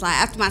kids, like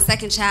after my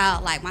second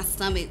child, like my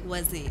stomach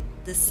wasn't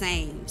the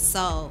same.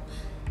 So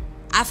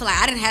I feel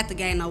like I didn't have to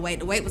gain no weight.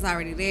 The weight was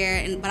already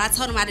there, but I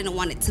told him I didn't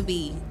want it to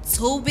be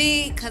too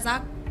big because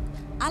I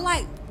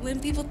like when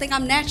people think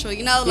I'm natural,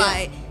 you know,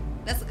 like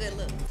that's a good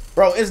look.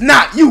 Bro, it's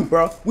not you,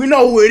 bro. We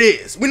know who it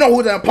is. We know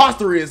who the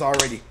imposter is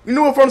already. We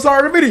knew it from the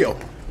start of the video.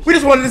 We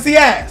just wanted to see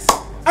ass.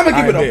 I'm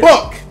gonna give it a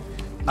buck.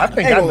 I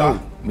think I know.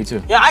 Me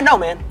too. Yeah, I know,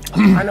 man.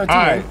 I know too. All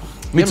right.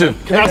 Me too.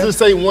 Can I just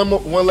say one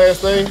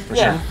last thing?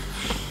 Yeah.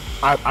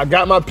 I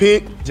got my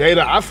pick,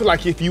 Jada. I feel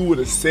like if you would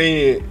have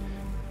said,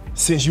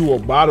 since you a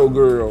bottle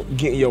girl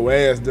getting your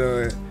ass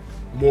done,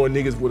 more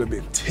niggas would have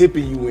been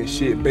tipping you and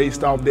shit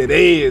based off that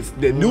ass,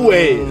 that new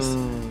ass.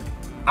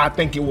 I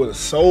think it would have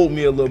sold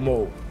me a little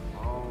more.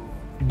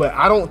 But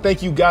I don't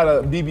think you got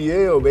a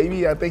BBL,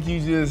 baby. I think you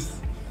just,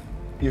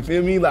 you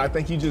feel me? Like I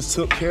think you just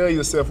took care of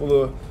yourself a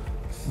little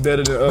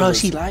better than others. Bro,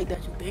 she like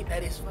that. You think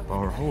that is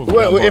fucking.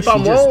 Well, if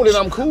I'm wrong, then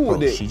I'm cool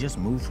with it. She just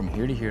moved from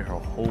here to here. Her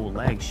whole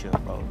leg shook,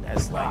 bro.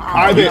 That's like.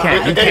 I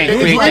bet.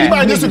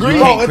 Anybody disagree?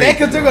 Bro, they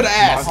could take her to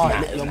ass.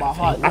 My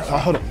heart.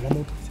 Hold on. One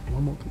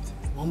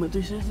more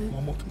 360.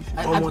 One more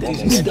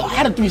 360. I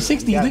had a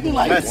 360. Nigga,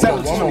 like.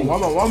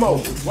 One more.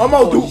 Oh,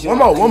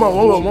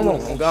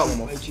 God, one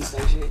more.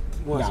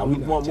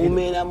 Want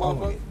movement in that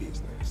motherfucker?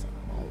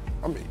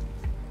 I mean,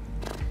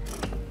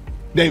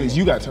 Davis,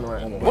 you gotta turn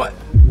around. What?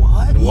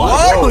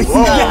 Whoa, hey,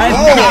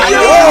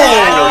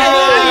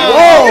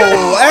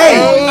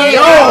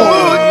 yo.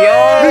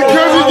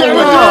 Because he got a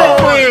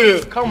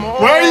girlfriend. Come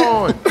on. Right?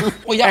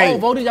 Well, y'all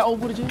voted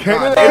you? Because he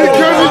got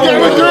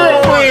a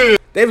girlfriend.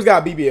 Davis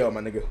got a BBL,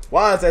 my nigga.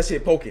 Why is that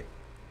shit poking?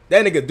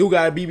 That nigga do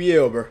got a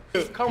BBL, bro.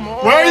 Come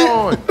on.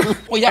 Right?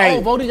 Well,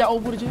 y'all voted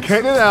you? Cut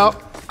it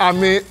out. I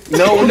meant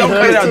no, don't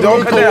cut it out.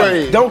 Don't cut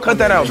that out. Don't cut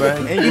that out,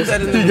 man. You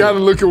gotta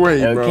look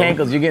away, Yo, bro.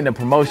 Cankles, you're getting a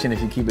promotion if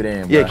you keep it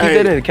in, bro. Yeah, keep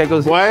that in,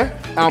 Cankles. What?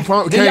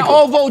 Did y'all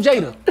all vote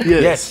Jada?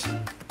 Yes.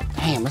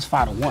 Damn, it's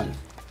 5-1.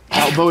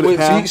 Outvoted.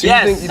 Yes.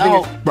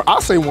 But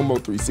I'll say one more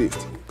 360.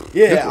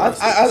 Yeah, I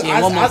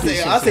say one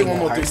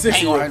more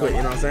 360 real quick, you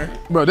know what I'm saying?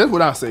 Bro, that's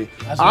what I say.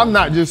 I'm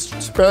not just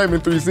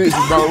spamming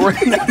 360s, by the way.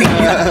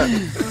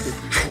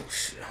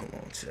 Hold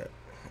on, chat.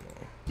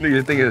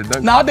 Nigga think it's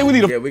done. Nah, I think we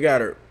need Yeah, we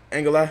got her.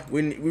 Ain't gonna lie,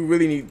 we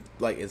really need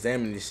like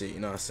examine this shit, you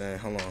know what I'm saying?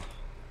 Hold on.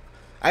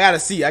 I gotta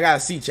see,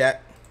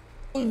 chat.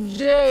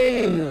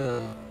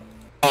 Jada.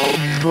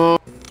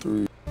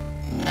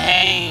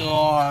 Hang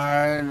on.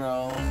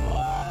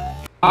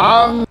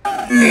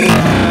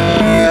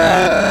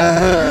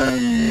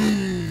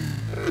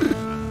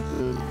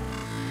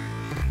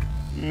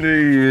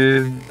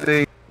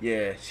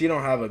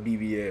 have a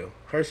BBL.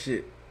 Her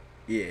shit,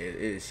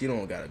 yeah, she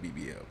don't got a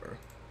BBL, bro.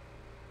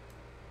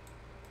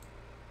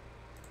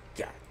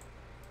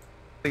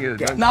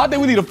 God. Nah, I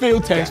think we need a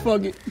field test.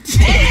 Fuck it.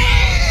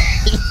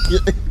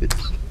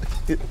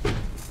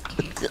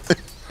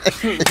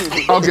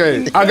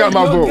 Okay, I got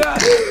my vote.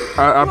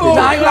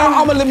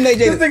 I'm eliminate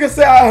Jada. This nigga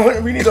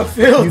said we need a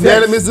field test.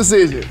 Unanimous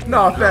decision.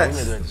 No,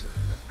 facts.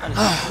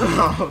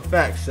 No,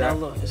 facts, Shaq.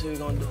 Look, that's what we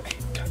gonna do.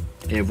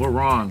 If we're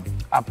wrong,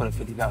 I put a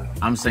 50,000.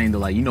 I'm saying that,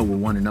 like, you know, we're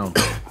 1-0.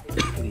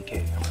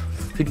 50K.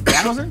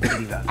 50,000?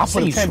 I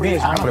put a 10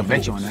 bands. I put a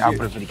bet you on that. I'll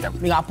put a 50K.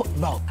 Nigga, I put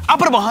about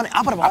 100.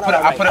 I put about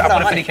I put a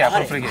 50K.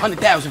 I put a 50K.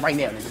 100,000 right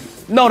now, nigga.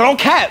 No, don't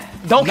cap.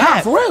 Don't Nah,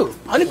 cap. for real.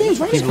 100 bands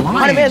right He's now. lying.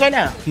 100 bands right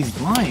now.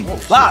 He's lying.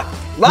 Lock.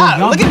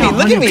 Look at me.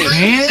 Look at me.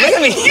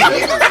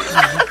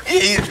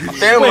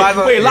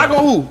 Wait, lock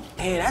on who?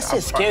 Hey, that's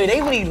just scary. They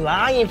really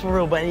lying for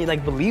real, but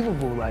like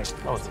believable. Like,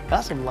 oh,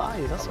 that's some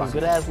liars. That's some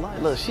good ass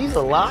liars. Look, she's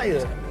a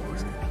liar.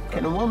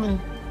 Can a woman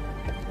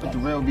with the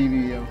real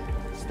BBL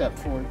step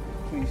forward,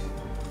 please?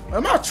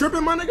 Am I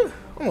tripping, my nigga?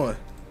 Come on.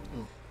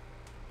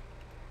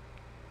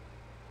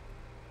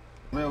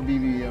 Real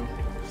BBL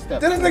step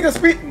Did this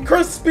nigga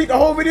Chris speak the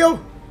whole video?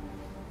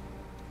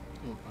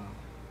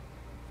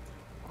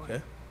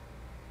 Okay.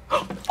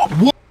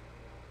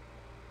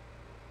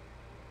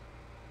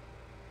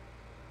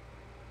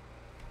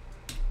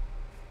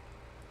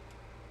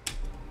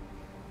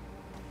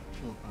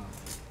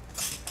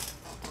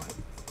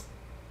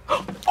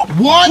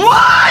 What?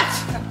 What?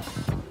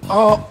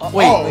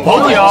 Wait.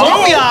 Both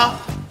y'all.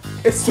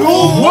 It's two.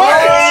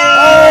 What?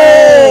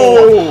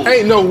 Oh!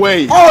 Ain't no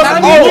way. Boy,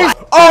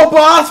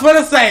 I was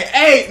finna say,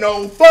 ain't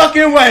no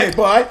fucking way,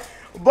 boy.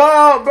 Bro,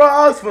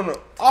 I was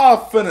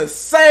finna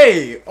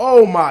say,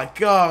 oh my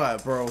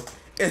God, bro.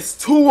 It's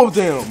two of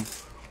them.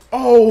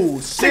 Oh,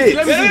 shit.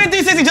 Let me see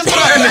 360 just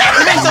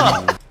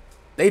for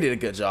They did a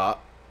good job.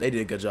 They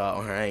did a good job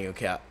on her. I ain't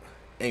gonna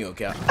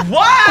cap.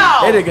 Wow!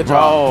 They did a good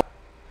job.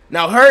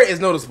 Now, her is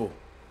noticeable.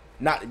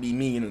 Not to be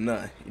mean or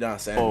nothing. You know what I'm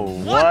saying? Oh,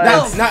 what?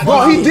 Not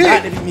Bro, he did.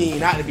 Not to be mean.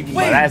 Not to be mean.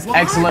 But that's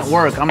excellent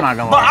work. I'm not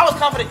gonna But I lie. was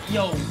confident.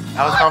 Yo.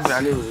 I was confident. I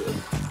knew it.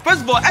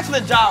 First of all,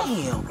 excellent job.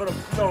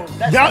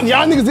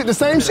 Y'all niggas did the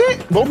same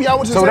shit? Both of y'all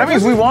went to the So same that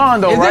means we place?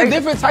 won, though, Is there right?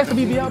 different types of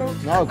BBL though?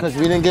 No, because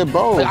we didn't get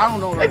both. I don't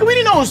know. Nigga, we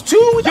didn't know it was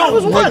two. We thought it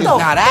was one.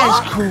 Nah,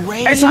 that's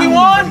crazy. Hey, so we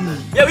won?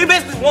 Yeah, we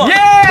basically won.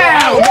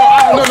 Yeah! No.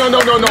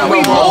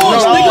 We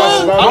lost,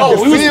 nigga. Oh,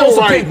 we was supposed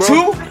to pick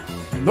two?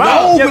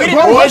 No, Yeah, we didn't-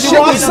 bro, that shit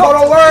was So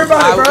don't worry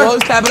about it, I bro.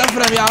 was clap it up for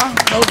them, y'all.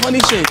 No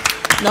funny shit.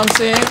 You know what I'm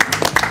saying?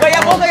 Wait,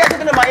 y'all both got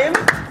taken to Miami?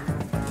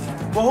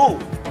 For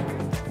who?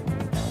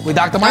 With Dr.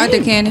 Dr.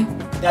 Miami. Cannon.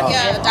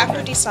 Yeah,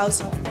 Dr. D.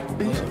 Souza.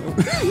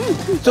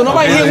 So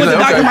nobody here went to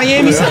Dr.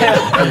 Miami.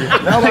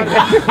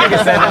 Nigga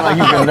said that like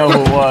you didn't know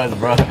who it was,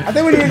 bro. I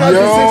think we need another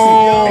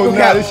Yo, 360.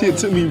 nah, this shit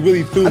took me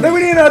really through. I think we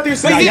need another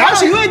 360. Wait,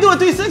 actually, you ain't doing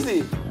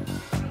 360.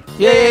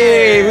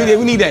 Yeah,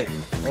 we need that.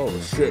 Oh,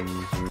 shit.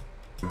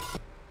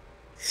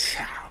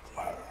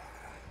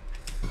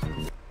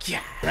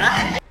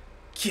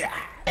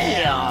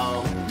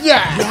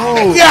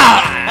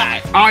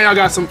 Yeah. All y'all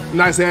got some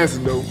nice answers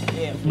though.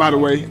 By the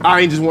way,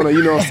 I ain't just wanna,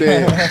 you know what I'm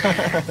saying?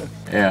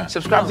 Yeah.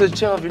 Subscribe to the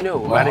channel if you're new.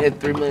 We're about to hit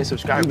 3 million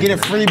subscribers. Get a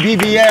free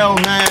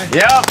BBL, man.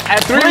 Yep.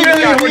 At 3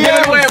 million, we're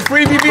giving away a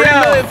free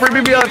BBL. Free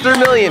BBL at 3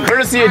 million.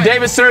 Courtesy of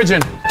David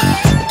Surgeon.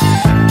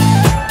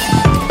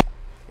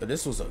 But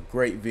this was a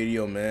great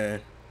video,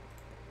 man.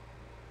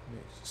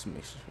 Just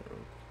make sure.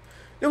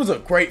 It was a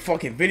great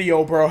fucking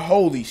video, bro.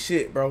 Holy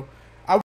shit, bro.